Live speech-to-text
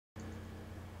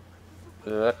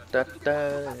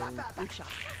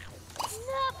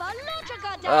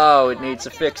Oh, it needs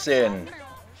a fix-in.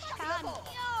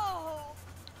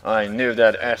 I knew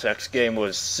that SX game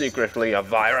was secretly a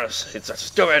virus. It's a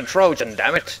stupid Trojan,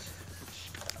 damn it!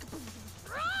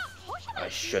 I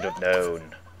should have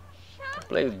known.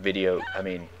 Play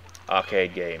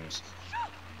arcade games.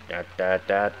 Hey,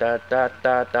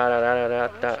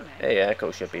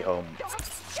 Echo should be home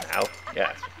now.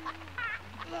 Yes.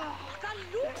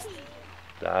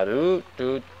 Da doo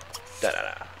doo da da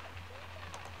da.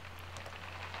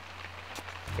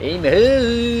 I'm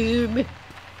home.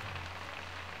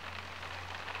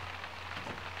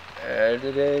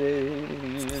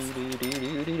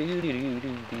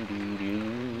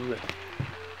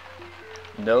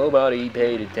 Nobody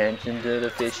paid attention to the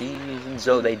fishies, and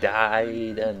so they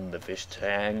died, and the fish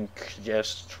tank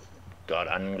just got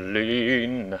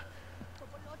unclean.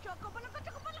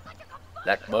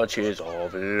 That much is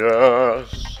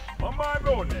obvious. Oh my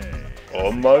god!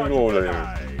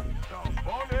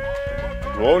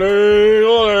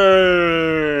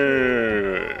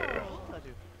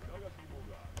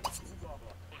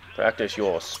 Practice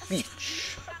your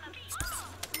speech.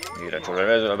 Need a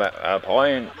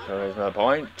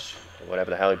point, whatever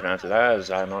the hell you pronounce it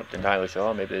as. I'm not entirely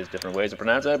sure. Maybe there's different ways to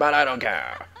pronounce it, but I don't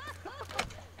care.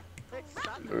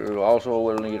 You also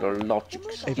will need a logic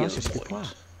skill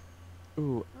point.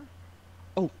 Ooh.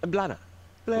 Oh, Blana.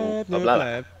 Blab,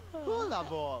 Blana.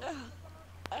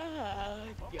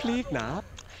 Please not.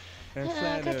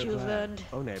 Katjuvend.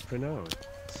 Oh, nee, prenode.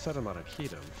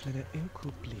 Sadamarachidum. Flenne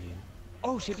ilkublin.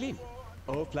 Oh, shiblin.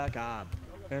 Oh, plagan.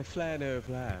 Flenne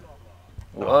flan.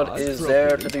 What is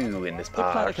there to do in this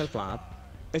part?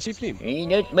 Ain't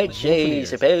not much, I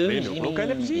suppose.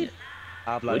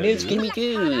 What else can we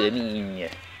do?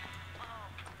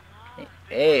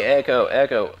 Hey,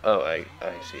 Echo. Oh, I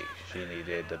see. She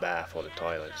needed the bath or the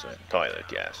toilet. So, toilet,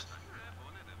 yes.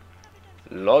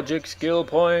 Logic skill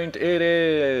point it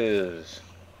is.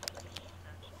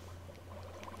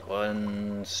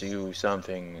 1, 2,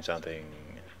 something.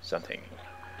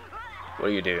 What are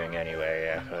you doing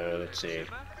anyway? Let's see.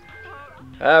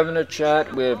 Having a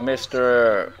chat with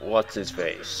Mr. What's his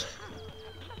face.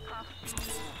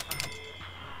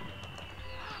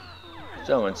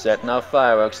 Someone's setting off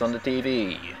fireworks on the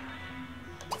TV.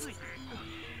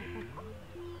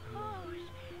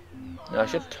 I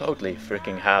should totally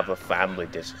freaking have a family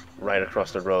just right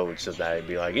across the road so that I'd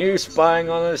be like, you spying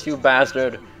on us, you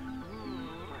bastard!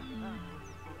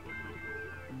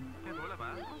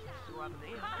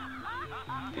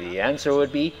 The answer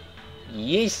would be,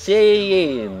 yes I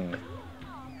am.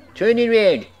 Turn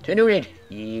around.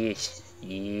 Yes.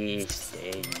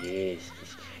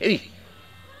 Hey,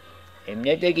 I'm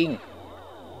not looking.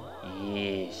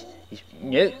 Yes.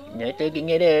 No, not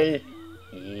looking at all.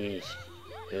 Yes.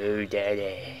 Oh,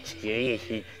 Dada.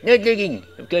 Seriously. Not looking.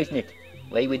 Of course not.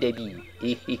 Why would I be?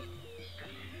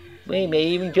 What am I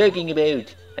even talking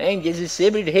about? I'm just a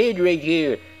severed head right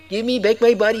here. Give me back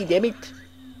my body, damn it.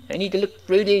 I need to look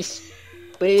through this.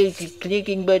 But it's a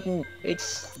clicking button. It's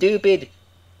stupid.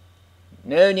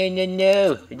 No. I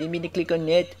didn't mean to click on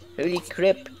that. Holy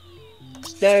crap.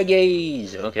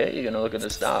 Stargaze. Okay, you're gonna look at the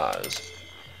stars.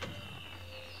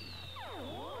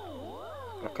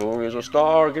 Echo is a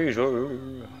stargazer.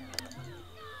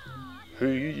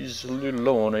 He's a little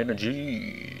low on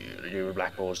energy. Your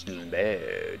black boy's still in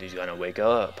bed. He's gonna wake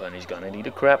up and he's gonna need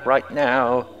a crap right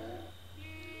now.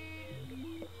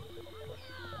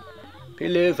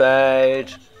 Pillow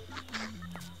fight.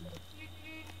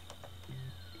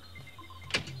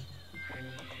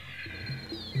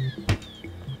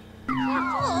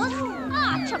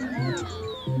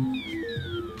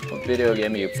 What video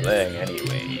game are you playing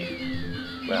anyway?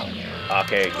 Well,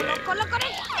 arcade game.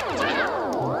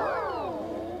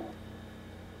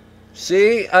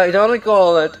 See, I don't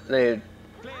recall it.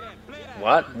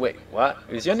 What? Wait, what?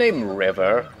 Is your name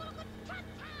River?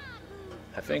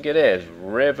 I think it is.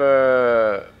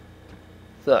 River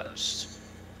Thirst.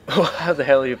 How the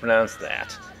hell do you pronounce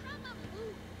that?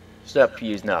 Stop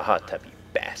using a hot tub, you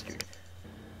bastard.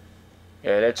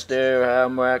 Yeah, let's do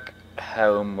homework.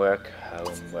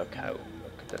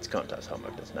 That's Conta's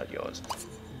homework, that's not yours.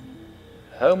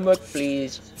 Homework,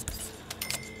 please.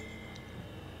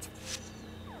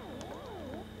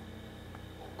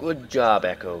 Good job,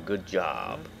 Echo, good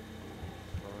job.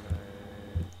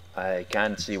 I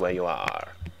can't see where you are.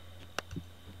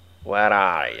 Where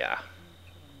are ya?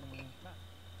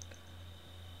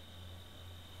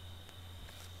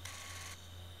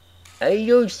 I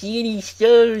don't see any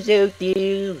stars out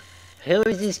there. How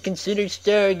is this considered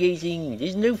stargazing?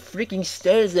 There's no freaking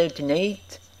stars out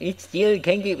tonight. It's still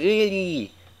kind of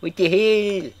early. What the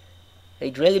hell?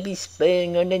 I'd rather be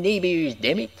spying on the neighbors,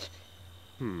 damn it.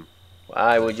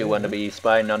 Why would you want to be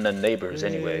spying on the neighbors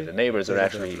anyway? The neighbors are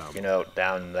actually, you know,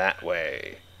 down that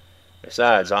way.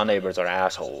 Besides, our neighbors are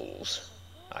assholes,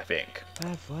 I think.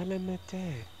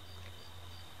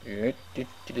 Who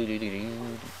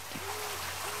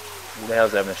Who the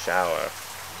hell's having a shower?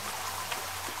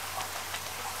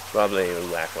 Probably the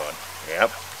black one.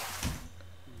 Yep.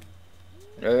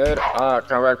 Good.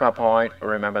 Correct my point.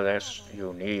 Remember this.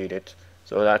 You need it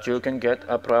so that you can get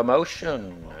a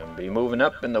promotion and be moving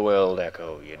up in the world,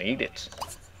 Echo. You need it.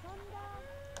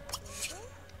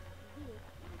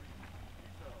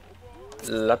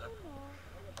 Luck.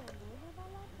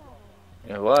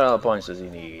 Yeah, what other points does he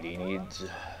need? He needs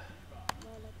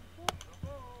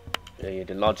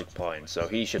the logic points, so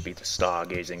he should be the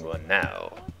stargazing one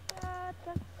now.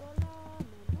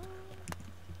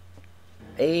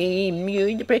 I'm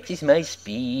going to practice my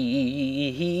speech.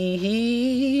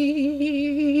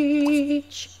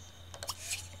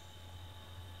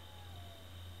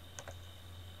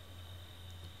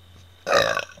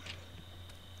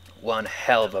 One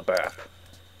hell of a burp.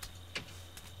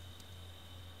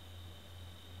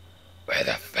 Where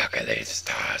the fuck are these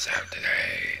stars out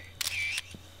today?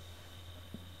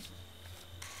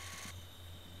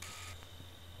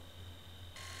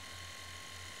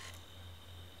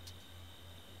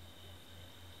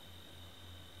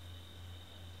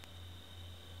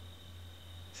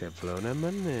 C'est flona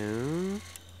manu.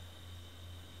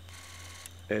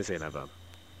 Et c'est là-bas.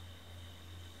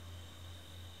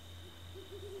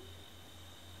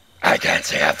 I can't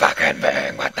see a fucking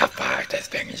thing. What the fuck? This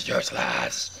thing is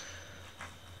useless.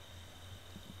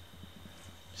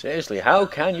 Seriously, how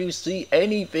can you see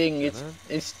anything?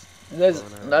 There's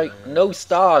like no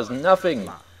stars, nothing.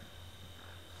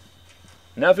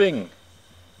 Nothing.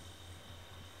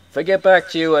 If I get back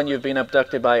to you and you've been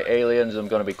abducted by aliens, I'm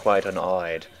gonna be quite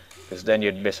annoyed. Because then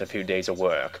you'd miss a few days of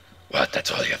work. What?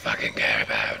 That's all you fucking care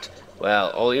about?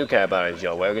 Well, all you care about is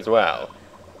your work as well.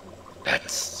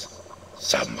 That's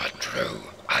somewhat true.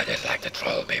 I just like to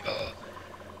troll people.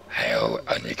 I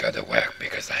only go to work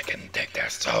because I can take their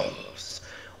souls.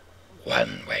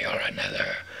 One way or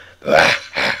another.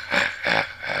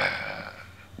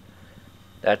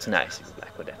 That's nice,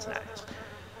 Blackwood, that's nice.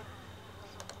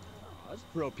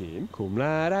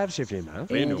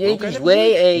 In this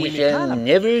way, I shall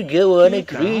never go on a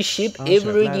cruise ship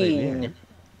ever again.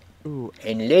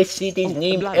 Unless it is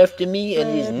named after me and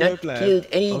has not killed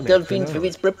any dolphins for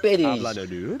its propellers.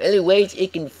 Otherwise, I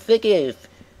can fuck off.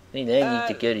 And I need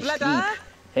to go to sleep.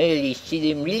 Holy shit,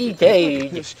 I'm really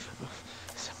tired.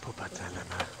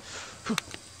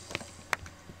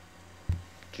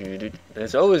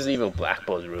 There's always evil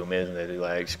Blackboard's room, isn't it?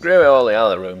 Like, screw all the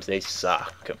other rooms, they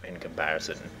suck in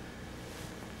comparison.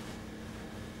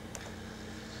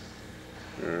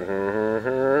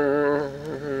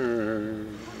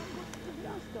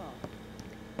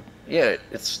 Yeah,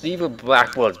 it's Steve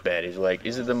Blackboard's bed. He's like,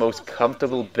 is it the most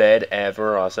comfortable bed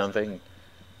ever or something?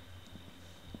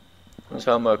 His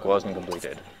homework wasn't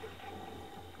completed.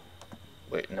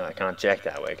 Wait, no, I can't check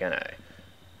that way, can I?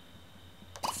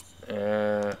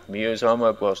 Mia's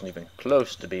homework wasn't even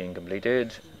close to being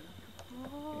completed.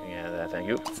 Yeah, thank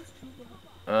you.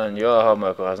 And your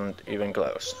homework wasn't even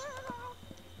close.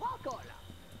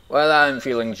 Well, I'm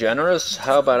feeling generous.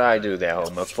 How about I do their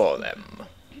homework for them?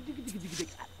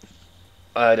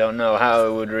 I don't know how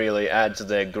it would really add to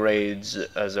their grades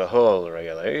as a whole,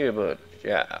 really, but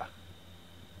yeah.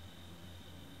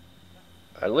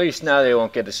 At least now they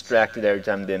won't get distracted every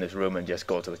time they're in this room and just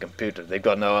go to the computer. They've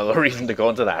got no other reason to go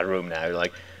into that room now.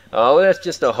 Like, oh, that's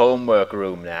just a homework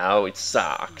room now. It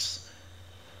sucks.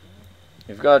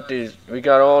 We got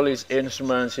all these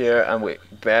instruments here, and we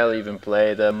barely even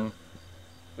play them.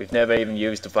 We've never even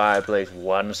used the fireplace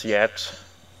once yet.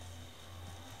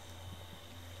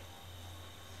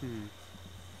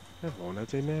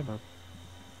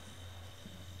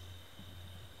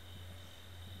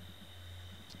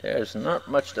 There's not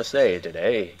much to say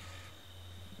today.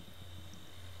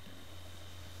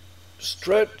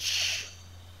 Stretch.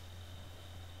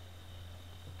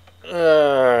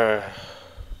 Oh,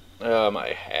 my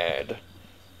head.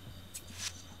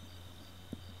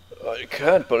 I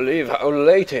can't believe how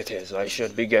late it is. I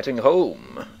should be getting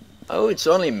home. Oh, it's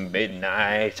only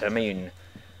midnight. I mean,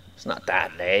 it's not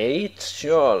that late,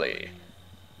 surely.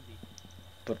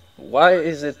 But why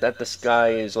is it that the sky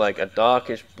is like a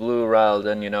darkish blue rather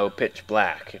than, you know, pitch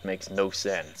black? It makes no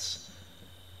sense.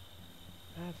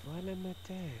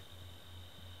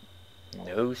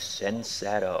 No sense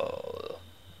at all.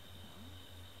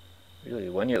 Really,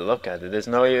 when you look at it, there's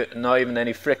not even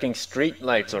any freaking street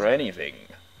lights or anything.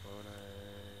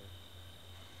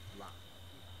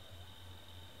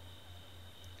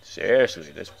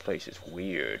 Seriously, this place is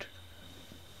weird.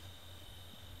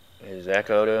 Is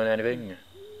Echo doing anything?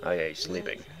 Oh yeah, he's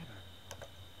sleeping.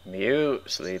 Mew,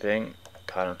 sleeping.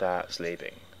 Contact,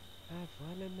 sleeping.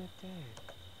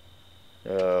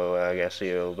 So, I guess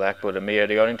you Blackbird and me are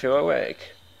the only two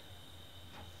awake.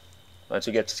 Once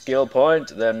you get skill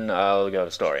point, then I'll go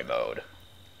to story mode.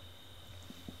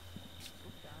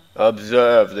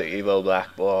 Observe the evil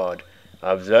Blackboard.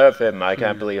 Observe him. I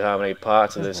can't believe how many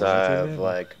parts of this I have,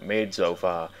 like, made so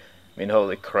far. I mean,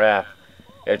 holy crap.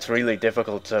 It's really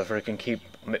difficult to freaking keep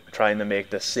trying to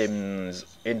make The Sims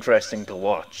interesting to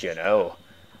watch, you know?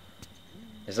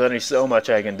 There's only so much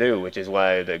I can do, which is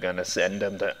why they're gonna send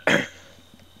them to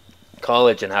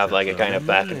college and have, like, a kind of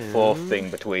back and forth thing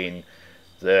between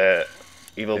the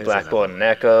evil Blackboard and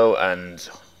Echo, and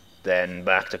then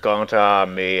back to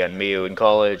Kontar, me and Mew in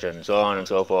college, and so on and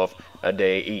so forth, a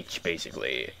day each,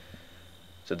 basically.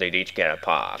 So they'd each get a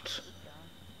part.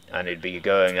 And it'd be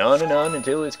going on and on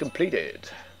until it's completed.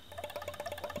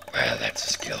 Well, that's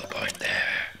a skill point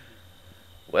there.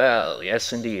 Well,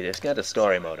 yes indeed, it's got a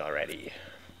story mode already.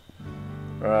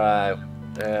 Right,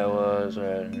 there was,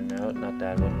 no, not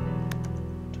that one.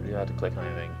 You have to click on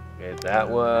anything. Okay, that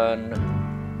one.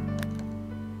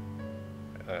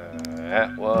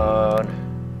 That one.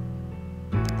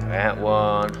 That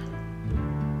one.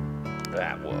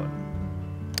 That one.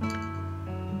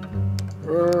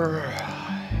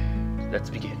 Let's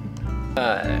begin.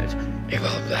 Evil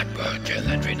Blackbird, journal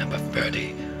entry number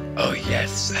 30. Oh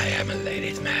yes, I am a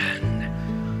ladies'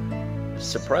 man.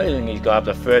 Surprising he's got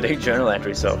up to 30 journal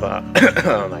entries so far.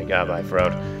 Oh my god, my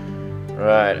throat.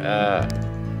 Right,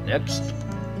 next.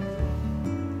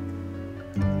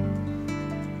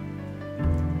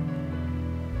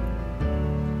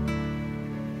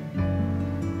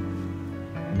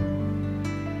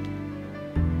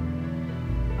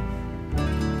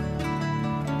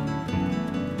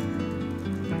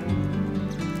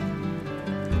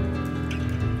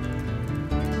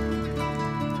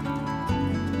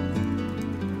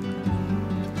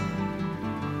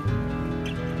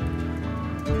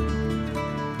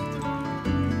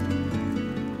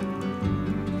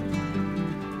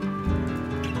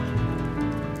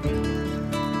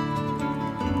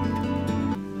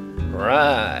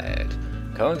 Right.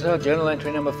 Contact journal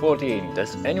entry number 14.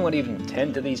 Does anyone even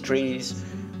tend to these trees?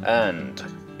 And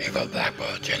Evil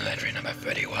Blackboard journal entry number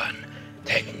 31.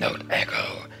 Take note,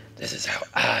 Echo. This is how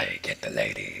I get the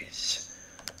ladies.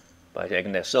 By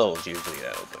taking their souls, usually,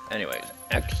 though. But anyways,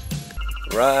 next.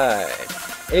 Right.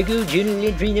 Echo journal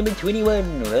entry number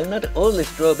 21. Well, not all the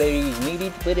strawberries made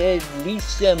it, but at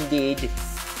least some did.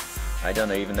 I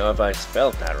don't even know if I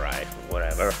spelled that right, but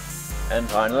whatever. And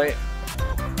finally,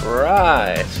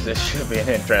 right, this should be an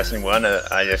interesting one.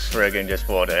 I just friggin' just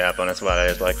brought it up on the spot. I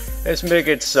was like, let's make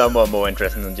it somewhat more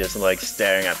interesting than just like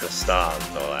staring at the stars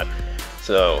and all that.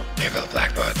 So, Evil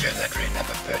Blackbird journal entry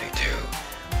number 32.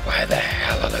 Why the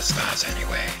hell are the stars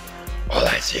anyway? All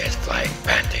I see is flying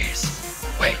panties.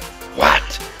 Wait, what?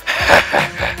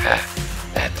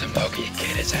 That Tomoki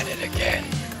kid is at it again.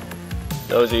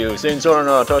 Those of you who've seen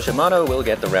Sorano Toshimano will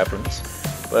get the reference.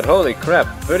 But holy crap,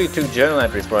 32 journal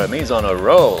entries for him, he's on a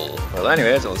roll. Well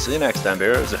anyways, I'll see you next time,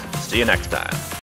 viewers. See you next time.